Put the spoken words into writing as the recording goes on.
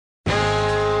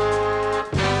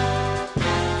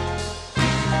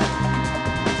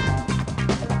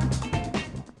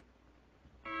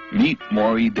Meet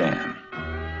Maury Dan.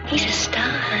 He's a star,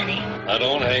 honey. I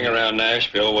don't hang around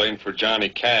Nashville waiting for Johnny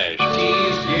Cash.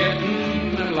 She's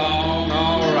getting along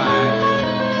all right.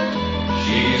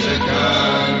 She's a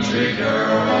country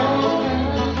girl.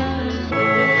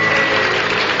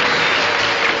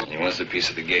 He wants a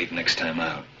piece of the gate next time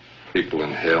out. People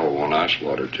in hell want our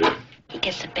slaughter, too. He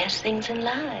gets the best things in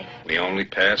life. We only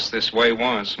pass this way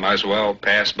once. Might as well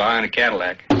pass by in a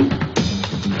Cadillac.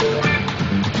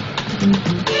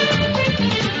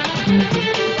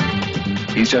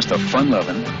 He's just a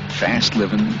fun-loving,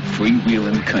 fast-living,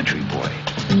 free-wheeling country boy.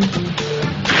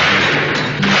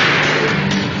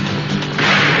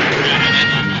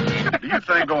 Do you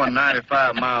think going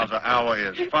 95 miles an hour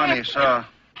is funny, sir?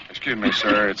 Excuse me,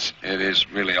 sir. It is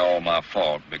really all my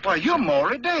fault. Well, you're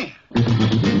Maury Dan.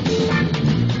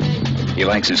 He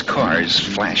likes his cars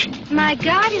flashy My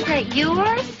God, is that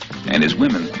yours? and his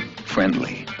women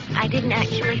friendly. I didn't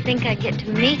actually think I'd get to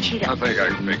meet you. I think I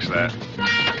can fix that.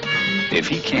 If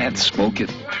he can't smoke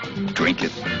it, drink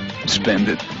it, spend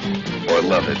it, or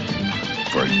love it,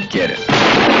 forget it.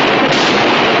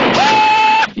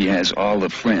 He has all the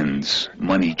friends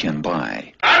money can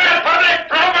buy. I'm in public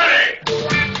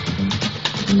property!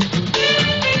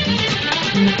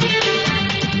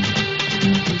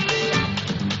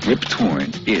 Rip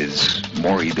Torn is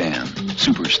Maury Dan,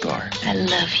 superstar. I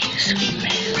love you, sweet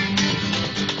man.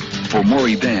 For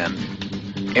Maury Dan,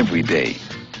 every day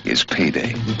is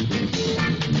payday.